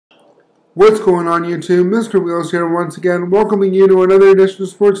What's going on YouTube? Mr. Wheels here once again, welcoming you to another edition of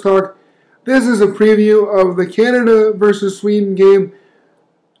Sports Talk. This is a preview of the Canada versus Sweden game.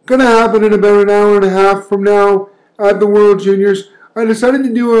 Going to happen in about an hour and a half from now at the World Juniors. I decided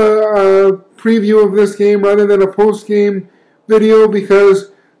to do a preview of this game rather than a post-game video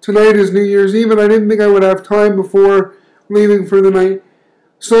because tonight is New Year's Eve and I didn't think I would have time before leaving for the night.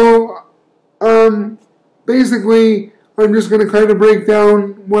 So, basically, I'm just going to kind of break down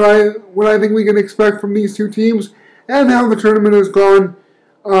what I think we can expect from these two teams and how the tournament has gone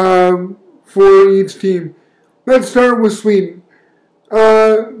for each team. Let's start with Sweden.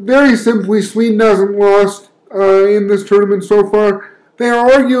 Very simply, Sweden hasn't lost in this tournament so far. They are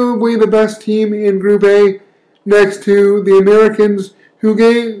arguably the best team in Group A, next to the Americans, who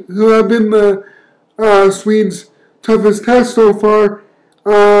have been the Swedes' toughest test so far.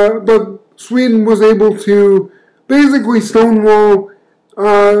 But Sweden was able to basically stonewall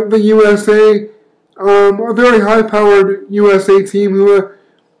the USA, a very high-powered USA team.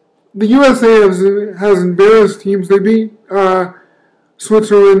 The USA has embarrassed teams. They beat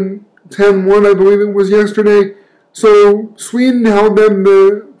Switzerland 10-1, I believe it was yesterday. So Sweden held them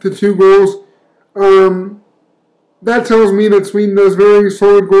to 2 goals. That tells me that Sweden does very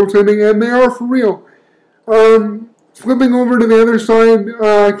solid goaltending, and they are for real. Flipping over to the other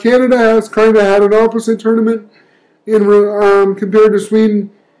side, Canada has kind of had an opposite tournament compared to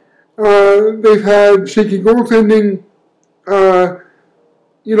Sweden. They've had shaky goaltending. The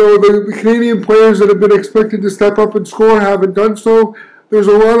Canadian players that have been expected to step up and score haven't done so. There's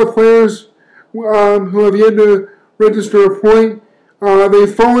a lot of players who have yet to register a point.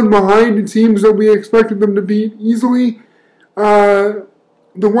 They've fallen behind in teams that we expected them to beat easily. The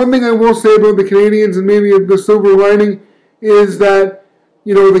one thing I will say about the Canadians, and maybe the silver lining, is that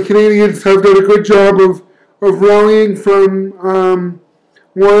the Canadians have done a good job of rallying from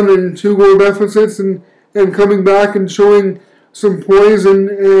 1 and 2 goal deficits and coming back and showing some poise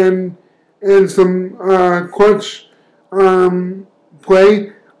and some clutch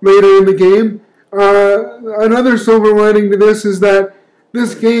play later in the game. Another silver lining to this is that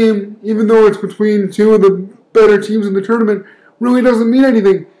this game, even though it's between 2 of the better teams in the tournament, really doesn't mean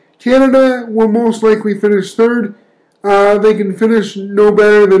anything. Canada will most likely finish 3rd. They can finish no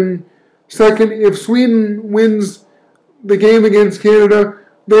better than 2nd. If Sweden wins the game against Canada,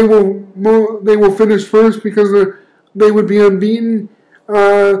 they will finish 1st because they would be unbeaten.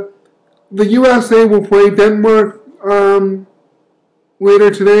 The USA will play Denmark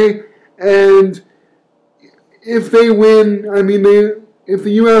later today, and if they win, if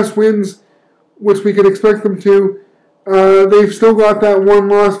the US wins, which we can expect them to, they've still got that 1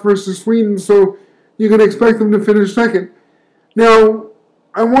 loss versus Sweden, so you can expect them to finish 2nd. Now,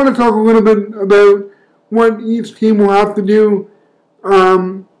 I want to talk a little bit about what each team will have to do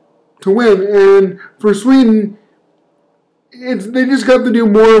to win. And for Sweden, they just got to do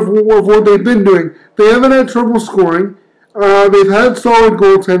more of what they've been doing. They haven't had trouble scoring. They've had solid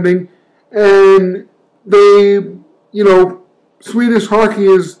goaltending. And Swedish hockey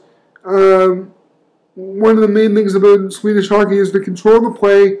is, one of the main things about Swedish hockey is to control the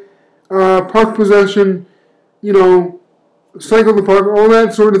play, puck possession, cycle the puck, all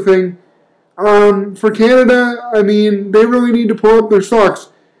that sort of thing. For Canada, they really need to pull up their socks.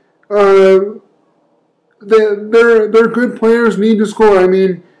 Their good players need to score.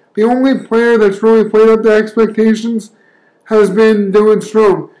 The only player that's really played up to expectations has been Dylan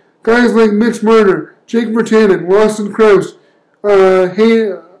Strome. Guys like Mitch Marner, Jake Virtanen, Lawson Krause,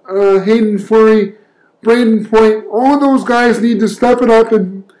 Hayden Fleury, Braden Point, all of those guys need to step it up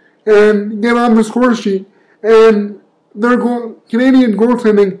and get on the score sheet. And their Canadian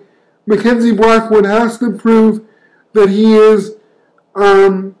goaltending, Mackenzie Blackwood has to prove that he is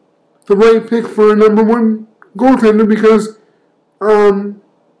the right pick for a number 1 goaltender because the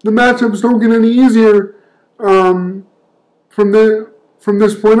matchups don't get any easier from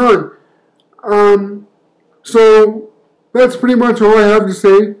this point on. So that's pretty much all I have to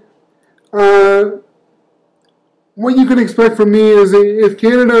say. What you can expect from me is if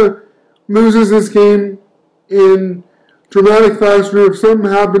Canada loses this game in dramatic fashion, if something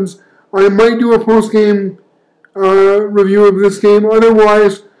happens, I might do a post-game review of this game.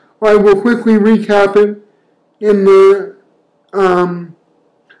 Otherwise, I will quickly recap it in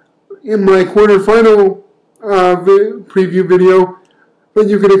my quarterfinal preview video that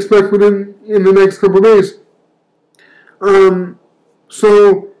you can expect in the next couple days.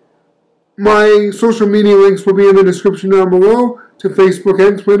 So my social media links will be in the description down below to Facebook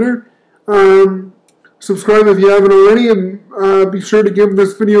and Twitter. Subscribe if you haven't already, and be sure to give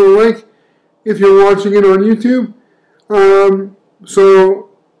this video a like if you're watching it on YouTube. So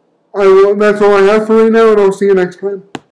I will that's all I have for right now, and I'll see you next time.